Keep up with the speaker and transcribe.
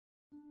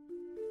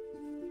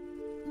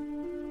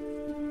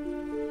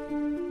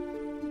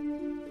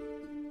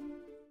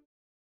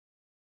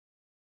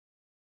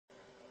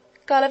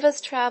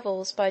Gulliver's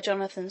Travels by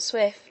Jonathan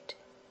Swift.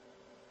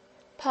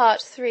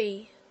 Part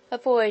III. A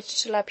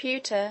Voyage to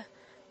Laputa,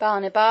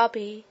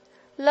 Balnibarbi,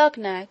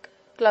 Luggnagg,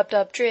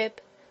 Glubbdubdrib,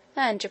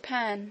 and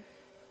Japan.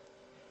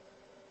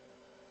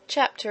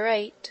 Chapter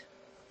 8.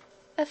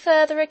 A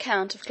further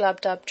account of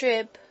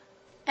Glubbdubdrib,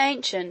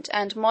 ancient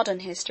and modern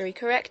history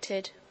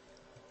corrected.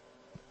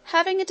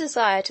 Having a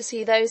desire to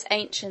see those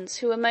ancients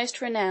who were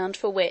most renowned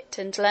for wit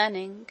and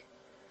learning,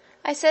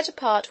 I set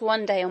apart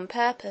one day on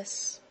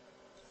purpose.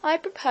 I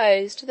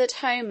proposed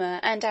that Homer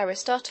and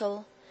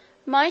Aristotle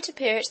might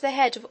appear at the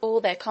head of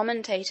all their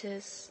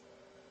commentators,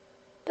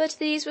 but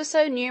these were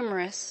so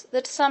numerous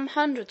that some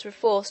hundreds were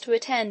forced to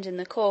attend in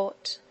the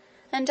court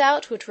and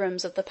outward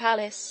rooms of the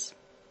palace.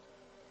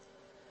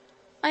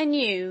 I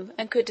knew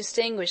and could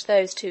distinguish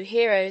those two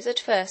heroes at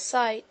first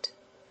sight,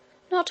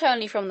 not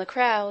only from the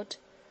crowd,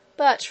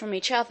 but from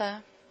each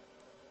other.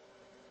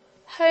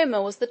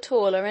 Homer was the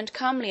taller and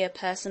comelier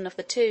person of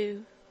the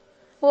two,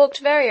 walked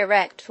very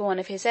erect for one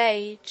of his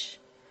age,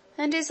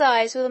 and his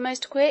eyes were the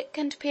most quick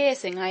and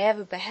piercing I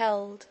ever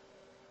beheld.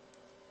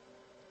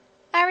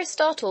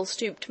 Aristotle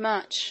stooped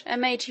much, and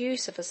made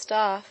use of a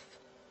staff.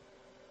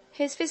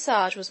 His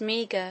visage was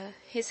meagre,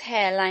 his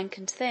hair lank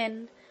and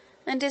thin,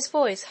 and his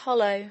voice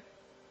hollow.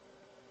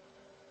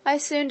 I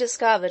soon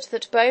discovered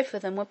that both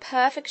of them were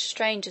perfect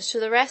strangers to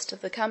the rest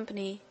of the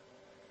company,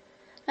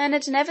 and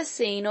had never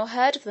seen or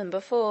heard of them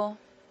before,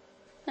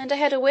 and I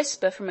had a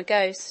whisper from a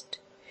ghost,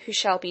 who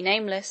shall be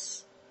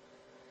nameless,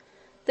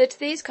 that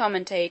these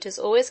commentators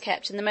always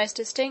kept in the most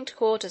distant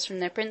quarters from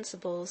their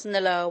principals in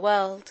the lower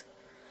world,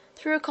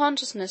 through a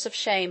consciousness of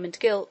shame and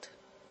guilt,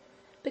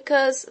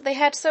 because they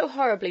had so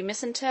horribly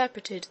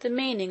misinterpreted the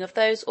meaning of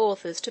those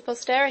authors to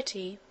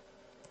posterity.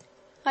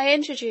 I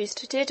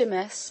introduced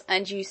Didymus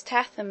and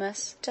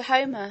Euthydemus to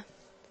Homer,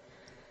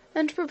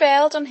 and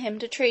prevailed on him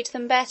to treat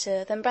them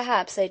better than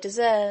perhaps they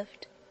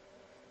deserved,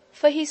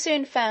 for he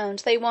soon found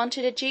they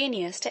wanted a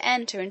genius to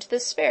enter into the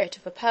spirit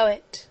of a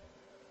poet.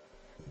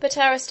 But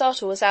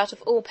Aristotle was out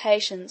of all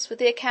patience with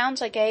the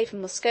account I gave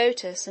him of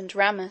Scotus and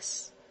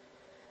Ramus,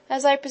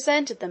 as I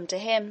presented them to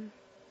him,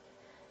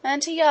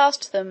 and he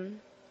asked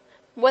them,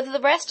 whether the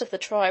rest of the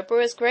tribe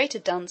were as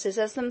great dunces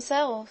as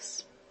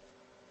themselves.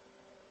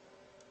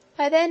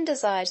 I then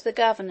desired the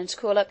governor to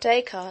call up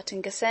Descartes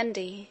and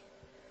Gassendi,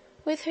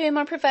 with whom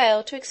I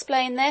prevailed to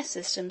explain their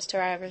systems to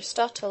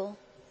Aristotle.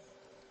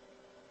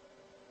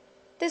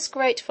 This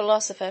great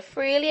philosopher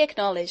freely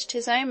acknowledged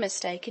his own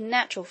mistake in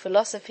natural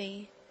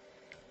philosophy,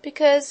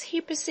 because he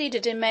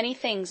proceeded in many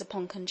things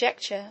upon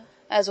conjecture,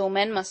 as all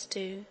men must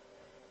do,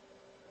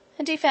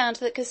 and he found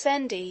that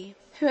Gassendi,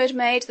 who had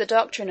made the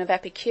doctrine of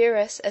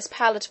Epicurus as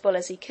palatable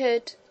as he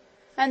could,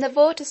 and the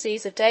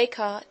vortices of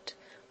Descartes,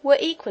 were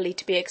equally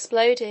to be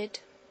exploded.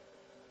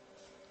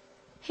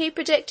 He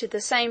predicted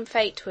the same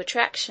fate to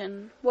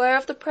attraction,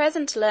 whereof the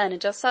present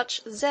learned are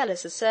such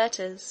zealous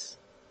assertors.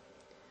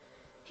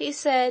 He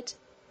said,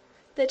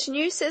 that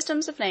new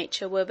systems of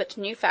nature were but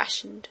new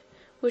fashioned,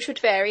 which would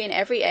vary in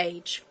every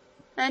age,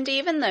 and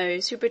even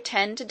those who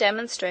pretend to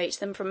demonstrate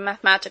them from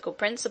mathematical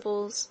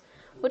principles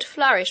would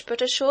flourish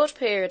but a short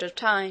period of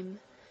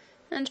time,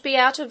 and be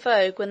out of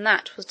vogue when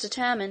that was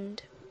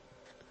determined.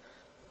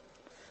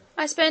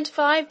 I spent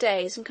 5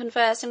 days in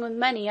conversing with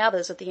many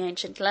others of the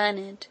ancient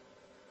learned.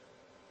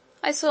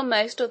 I saw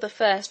most of the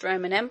first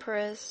Roman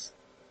emperors.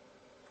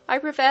 I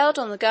prevailed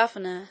on the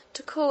governor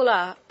to call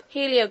up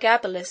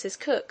Heliogabalus's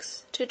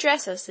cooks to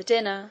dress us the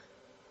dinner,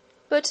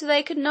 but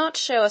they could not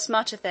show us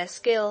much of their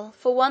skill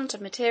for want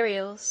of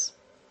materials.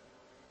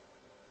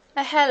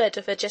 A helot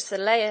of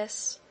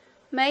Agesilaus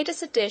made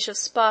us a dish of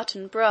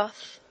Spartan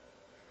broth,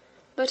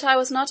 but I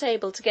was not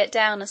able to get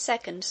down a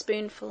second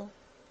spoonful.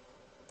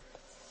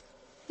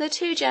 The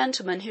 2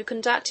 gentlemen who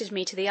conducted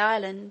me to the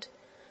island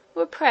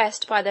were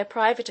pressed by their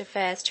private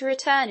affairs to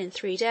return in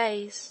 3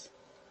 days,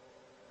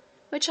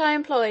 which I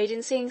employed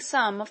in seeing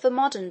some of the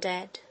modern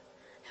dead,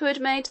 who had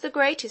made the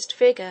greatest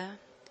figure,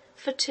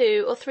 for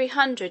 200 or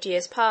 300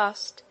 years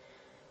past,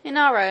 in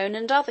our own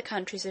and other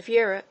countries of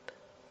Europe;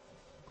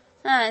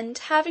 and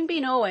having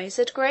been always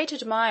a great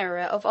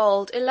admirer of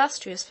old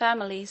illustrious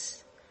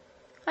families,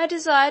 I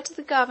desired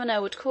the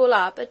governor would call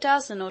up a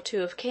dozen or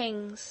 2 of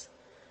kings,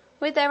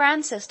 with their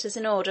ancestors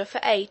in order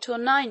for 8 or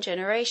 9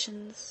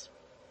 generations.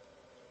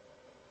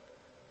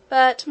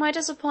 But my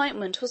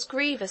disappointment was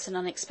grievous and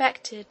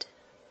unexpected,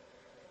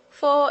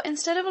 for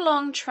instead of a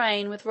long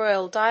train with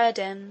royal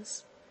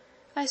diadems,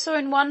 I saw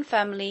in one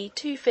family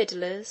 2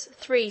 fiddlers,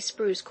 3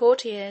 spruce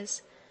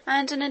courtiers,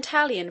 and an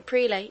Italian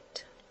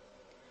prelate;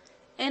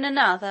 in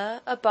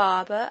another, a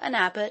barber, an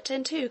abbot,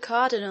 and 2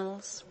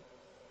 cardinals.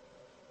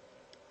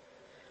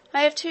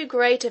 I have too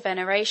great a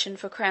veneration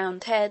for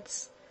crowned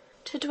heads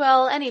to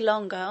dwell any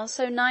longer on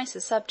so nice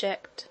a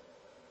subject.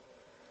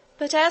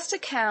 But as to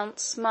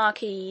counts,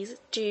 marquises,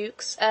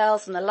 dukes,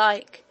 earls, and the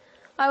like,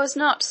 I was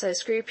not so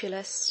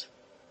scrupulous;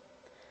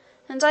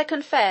 and I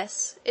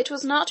confess it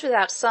was not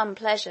without some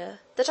pleasure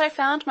that I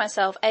found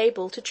myself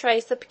able to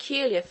trace the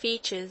peculiar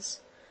features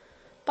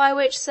by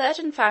which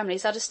certain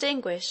families are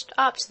distinguished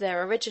up to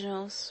their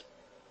originals.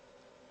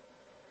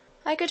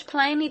 I could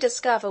plainly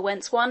discover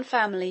whence one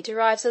family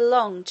derives a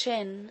long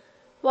chin,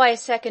 why a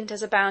second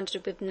has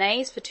abounded with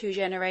knaves for 2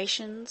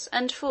 generations,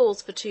 and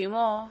fools for 2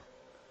 more,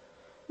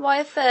 why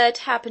a third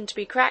happened to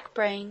be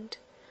crack-brained,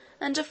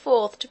 and a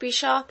fourth to be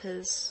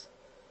sharpers;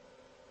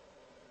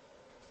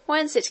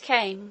 whence it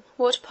came,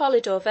 what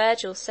Polydore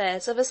Virgil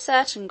says of a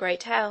certain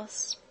great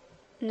house,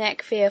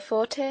 nec via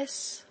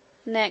fortis,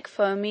 nec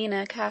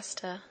foemina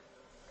casta;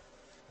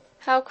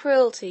 how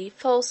cruelty,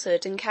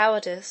 falsehood, and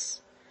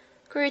cowardice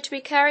grew to be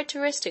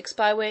characteristics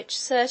by which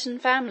certain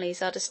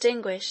families are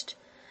distinguished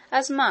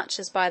as much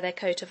as by their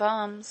coat of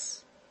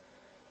arms;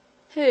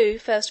 who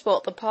first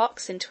brought the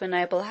pox into a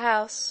noble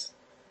house,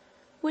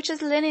 which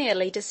has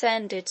lineally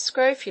descended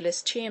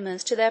scrofulous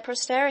tumours to their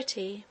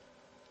posterity.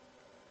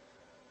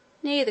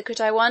 Neither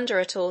could I wonder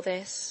at all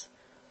this,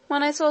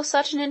 when I saw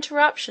such an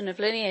interruption of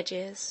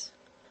lineages,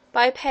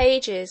 by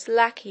pages,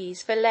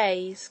 lackeys,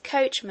 valets,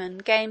 coachmen,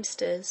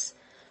 gamesters,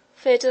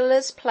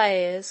 fiddlers,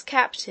 players,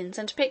 captains,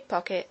 and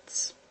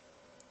pickpockets.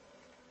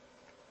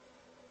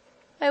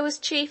 I was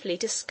chiefly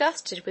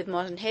disgusted with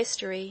modern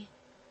history,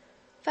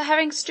 for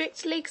having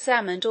strictly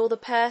examined all the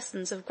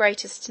persons of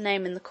greatest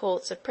name in the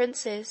courts of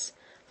princes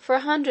for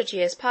 100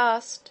 years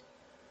past,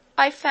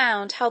 I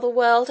found how the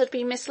world had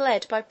been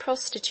misled by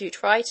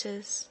prostitute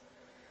writers,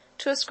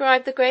 to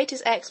ascribe the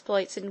greatest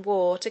exploits in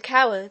war to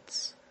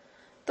cowards,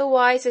 the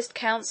wisest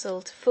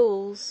counsel to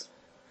fools,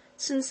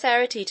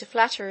 sincerity to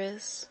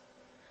flatterers,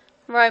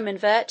 Roman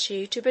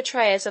virtue to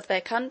betrayers of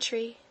their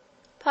country,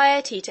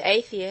 piety to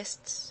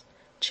atheists,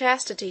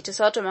 chastity to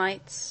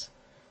sodomites,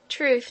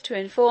 truth to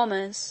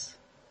informers;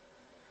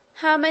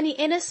 how many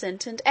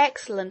innocent and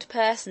excellent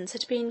persons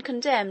had been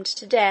condemned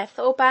to death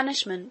or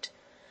banishment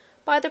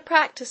by the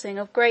practising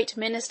of great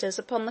ministers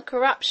upon the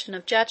corruption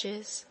of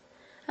judges,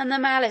 and the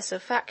malice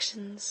of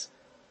factions;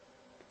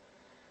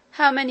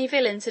 how many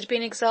villains had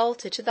been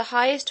exalted to the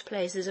highest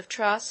places of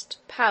trust,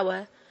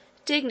 power,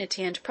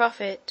 dignity, and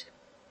profit;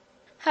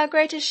 how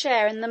great a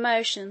share in the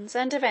motions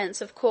and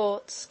events of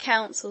courts,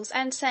 councils,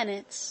 and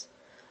senates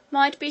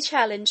might be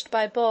challenged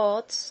by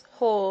bawds,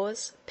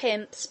 whores,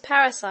 pimps,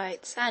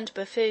 parasites, and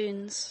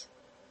buffoons;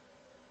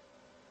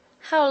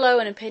 how low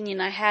an opinion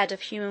I had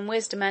of human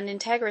wisdom and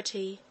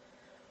integrity,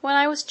 when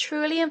I was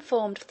truly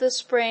informed of the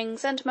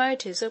springs and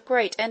motives of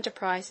great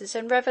enterprises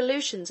and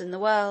revolutions in the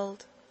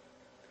world,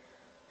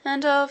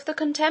 and of the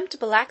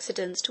contemptible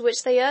accidents to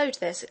which they owed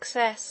their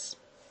success.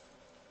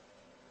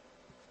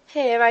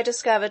 Here I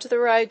discovered the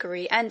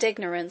roguery and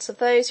ignorance of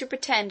those who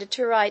pretended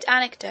to write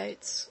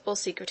anecdotes, or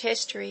secret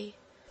history,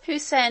 who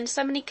send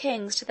so many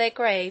kings to their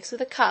graves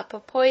with a cup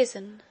of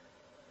poison;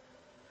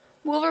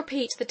 will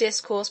repeat the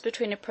discourse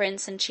between a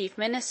prince and chief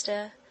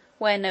minister,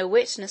 where no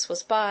witness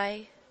was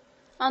by;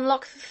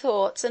 unlock the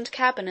thoughts and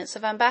cabinets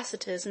of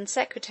ambassadors and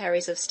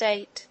secretaries of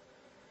state,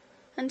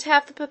 and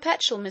have the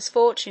perpetual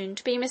misfortune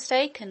to be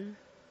mistaken.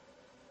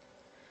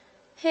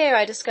 Here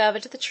I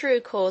discovered the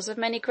true cause of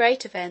many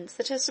great events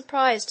that have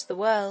surprised the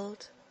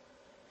world;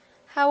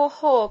 how a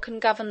whore can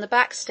govern the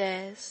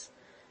backstairs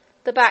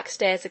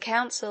a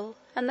council,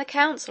 and the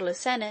council a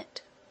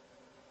senate.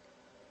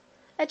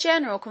 A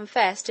general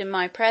confessed in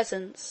my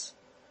presence,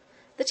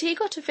 that he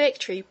got a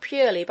victory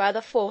purely by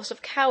the force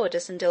of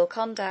cowardice and ill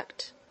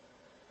conduct;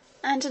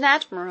 and an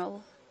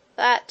admiral,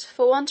 that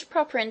for want of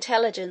proper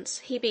intelligence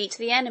he beat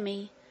the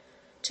enemy,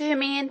 to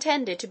whom he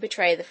intended to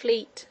betray the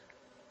fleet.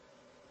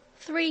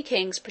 3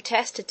 kings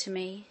protested to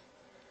me,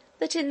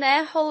 that in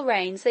their whole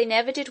reigns they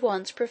never did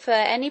once prefer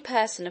any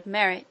person of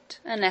merit,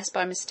 unless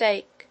by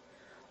mistake,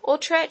 or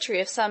treachery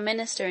of some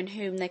minister in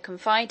whom they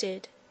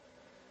confided,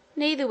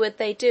 neither would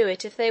they do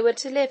it if they were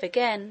to live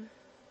again;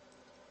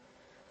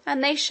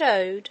 and they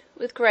showed,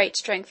 with great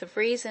strength of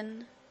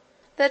reason,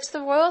 that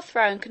the royal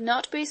throne could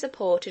not be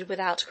supported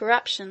without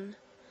corruption,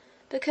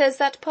 because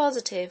that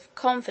positive,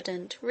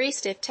 confident,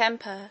 restive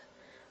temper,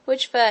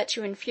 which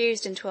virtue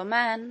infused into a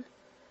man,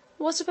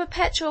 was a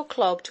perpetual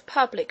clog to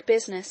public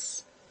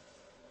business.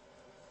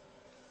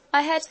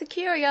 I had the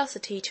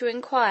curiosity to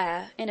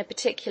inquire, in a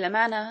particular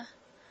manner,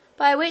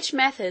 by which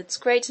methods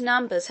great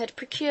numbers had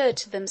procured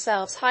to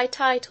themselves high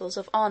titles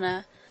of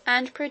honour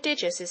and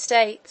prodigious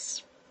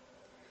estates;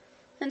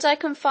 and I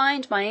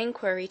confined my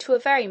inquiry to a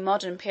very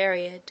modern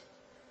period,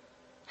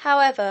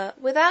 however,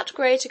 without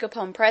grating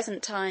upon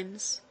present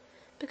times,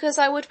 because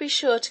I would be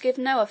sure to give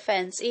no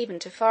offence even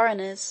to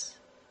foreigners;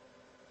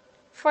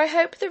 for I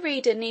hope the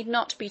reader need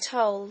not be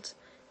told,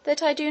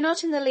 that I do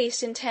not in the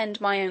least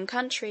intend my own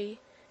country,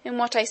 in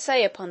what I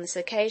say upon this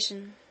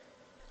occasion.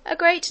 A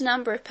great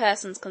number of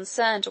persons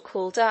concerned were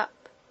called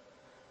up,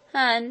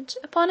 and,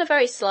 upon a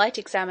very slight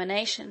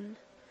examination,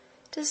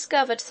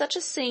 discovered such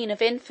a scene of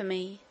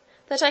infamy,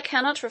 that I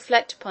cannot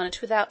reflect upon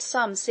it without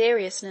some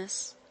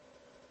seriousness.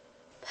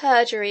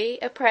 Perjury,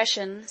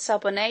 oppression,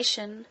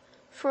 subornation,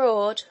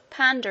 fraud,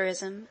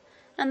 pandarism,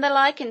 and the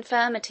like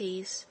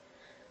infirmities,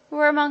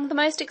 were among the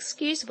most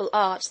excusable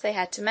arts they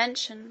had to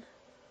mention,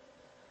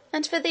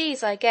 and for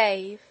these I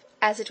gave,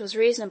 as it was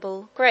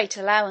reasonable, great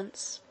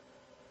allowance.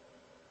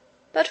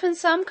 But when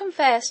some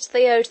confessed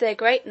they owed their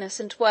greatness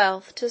and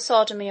wealth to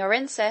sodomy or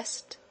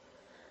incest,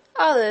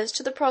 others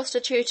to the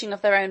prostituting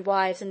of their own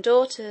wives and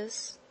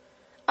daughters,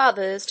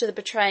 others to the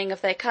betraying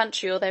of their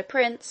country or their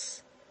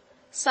prince,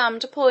 some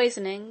to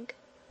poisoning,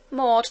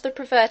 more to the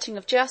perverting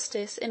of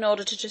justice in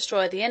order to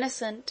destroy the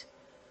innocent,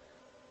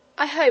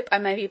 I hope I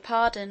may be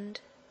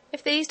pardoned,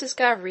 if these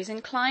discoveries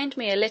inclined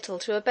me a little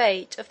to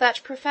abate of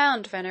that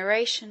profound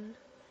veneration,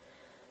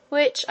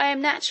 which I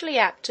am naturally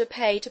apt to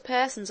pay to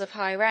persons of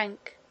high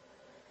rank,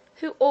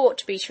 who ought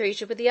to be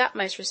treated with the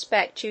utmost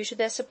respect due to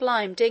their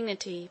sublime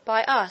dignity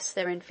by us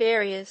their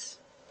inferiors.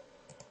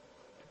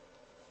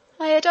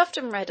 I had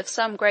often read of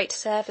some great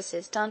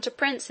services done to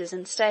princes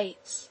and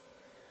states,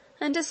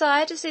 and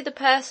desired to see the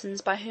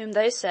persons by whom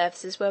those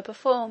services were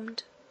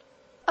performed.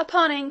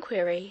 Upon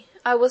inquiry,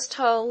 I was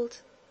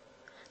told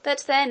that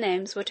their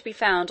names were to be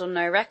found on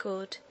no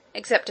record,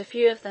 except a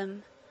few of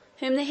them,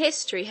 whom the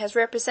history has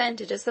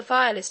represented as the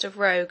vilest of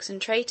rogues and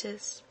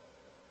traitors.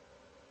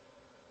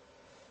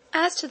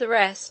 As to the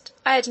rest,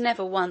 I had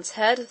never once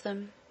heard of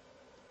them.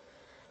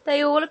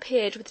 They all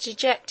appeared with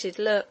dejected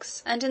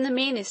looks, and in the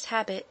meanest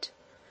habit,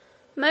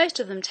 most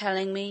of them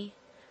telling me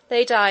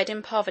they died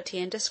in poverty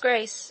and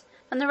disgrace,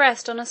 and the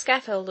rest on a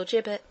scaffold or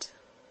gibbet.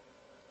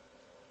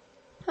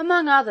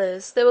 Among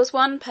others, there was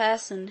one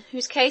person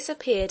whose case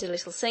appeared a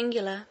little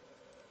singular.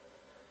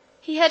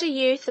 He had a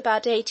youth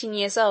about 18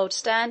 years old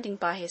standing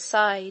by his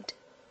side.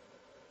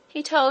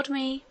 He told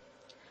me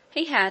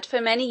he had for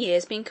many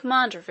years been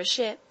commander of a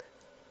ship,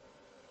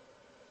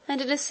 and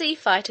in a sea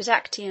fight at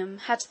Actium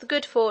had the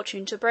good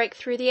fortune to break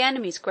through the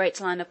enemy's great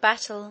line of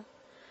battle,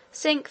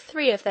 sink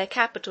 3 of their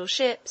capital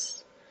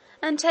ships,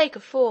 and take a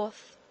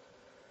 4th,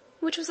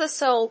 which was the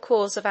sole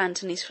cause of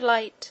Antony's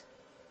flight,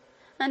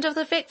 and of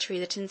the victory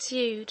that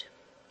ensued.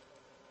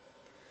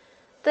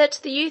 That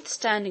the youth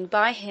standing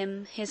by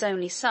him, his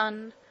only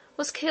son,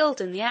 was killed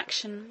in the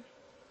action.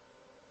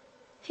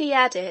 He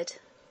added,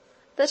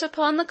 that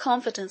upon the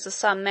confidence of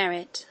some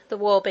merit, the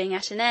war being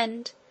at an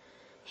end,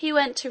 he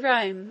went to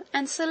Rome,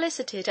 and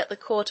solicited at the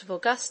court of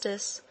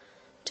Augustus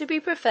to be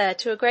preferred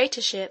to a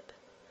greater ship,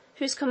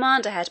 whose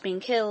commander had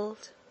been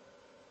killed.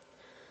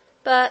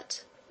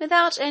 But,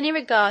 without any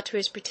regard to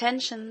his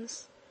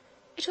pretensions,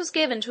 it was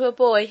given to a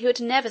boy who had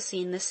never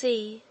seen the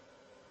sea,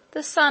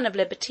 the son of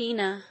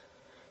Libitina,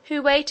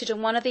 who waited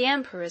on one of the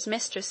emperor's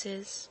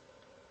mistresses.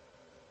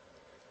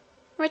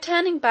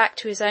 Returning back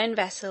to his own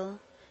vessel,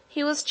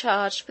 he was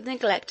charged with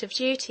neglect of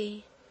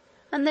duty,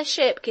 and the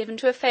ship given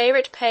to a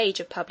favourite page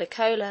of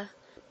Publicola,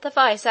 the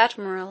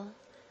vice-admiral,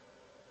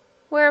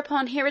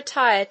 whereupon he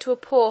retired to a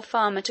poor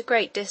farm at a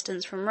great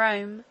distance from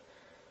Rome,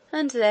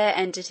 and there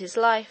ended his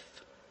life.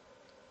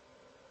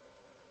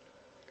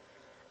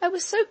 I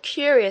was so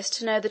curious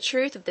to know the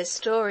truth of this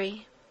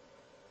story,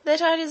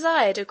 that I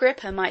desired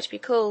Agrippa might be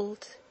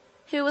called,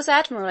 who was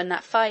admiral in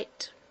that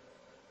fight.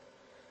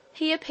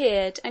 He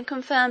appeared, and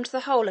confirmed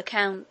the whole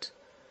account,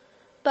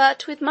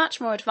 but with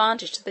much more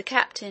advantage to the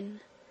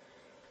captain,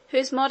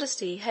 whose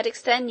modesty had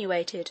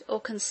extenuated or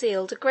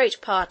concealed a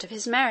great part of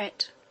his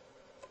merit.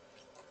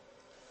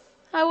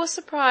 I was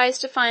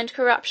surprised to find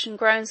corruption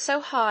grown so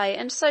high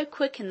and so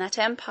quick in that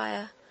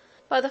empire,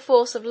 by the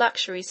force of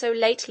luxury so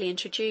lately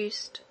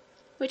introduced,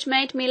 which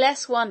made me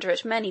less wonder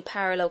at many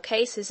parallel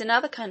cases in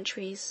other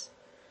countries,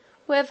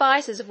 where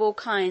vices of all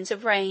kinds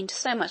have reigned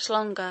so much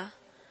longer,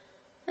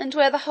 and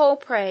where the whole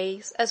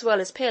praise, as well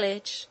as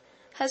pillage,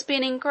 has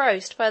been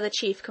engrossed by the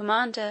chief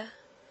commander,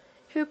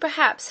 who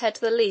perhaps had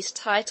the least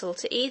title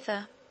to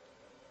either.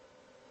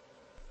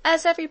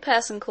 As every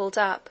person called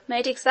up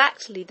made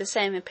exactly the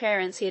same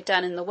appearance he had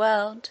done in the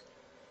world,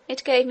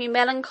 it gave me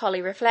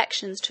melancholy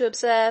reflections to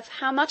observe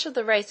how much of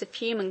the race of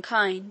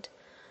humankind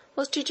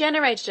was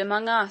degenerated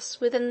among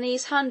us within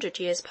these 100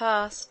 years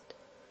past;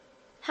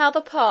 how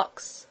the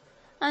pox,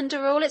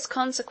 under all its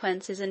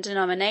consequences and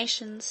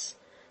denominations,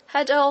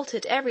 had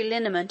altered every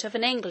lineament of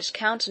an English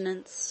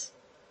countenance,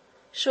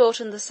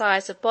 shortened the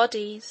size of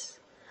bodies,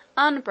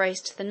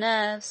 unbraced the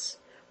nerves,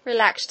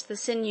 relaxed the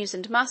sinews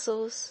and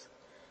muscles,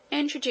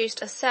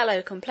 introduced a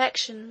sallow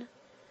complexion,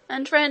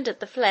 and rendered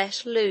the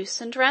flesh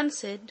loose and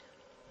rancid.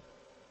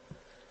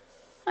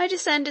 I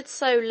descended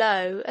so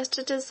low as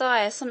to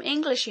desire some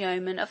English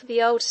yeoman of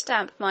the old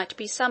stamp might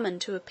be summoned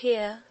to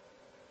appear,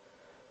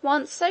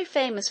 once so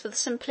famous for the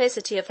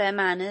simplicity of their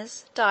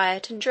manners,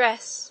 diet, and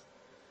dress,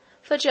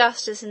 for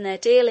justice in their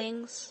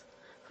dealings,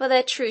 for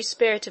their true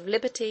spirit of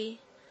liberty,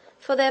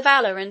 for their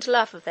valour and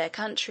love of their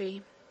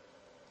country.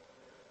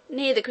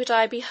 Neither could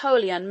I be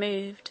wholly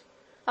unmoved,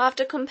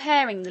 after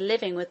comparing the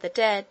living with the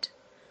dead,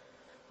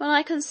 when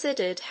I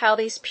considered how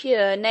these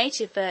pure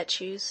native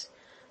virtues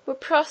were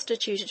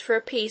prostituted for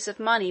a piece of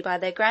money by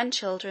their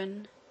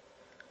grandchildren,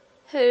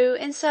 who,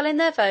 in selling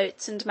their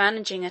votes and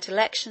managing at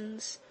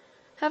elections,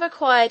 have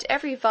acquired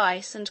every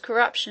vice and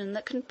corruption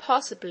that can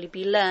possibly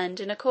be learned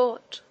in a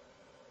court.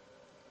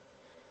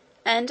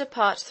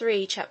 Part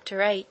 3,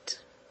 Chapter 8.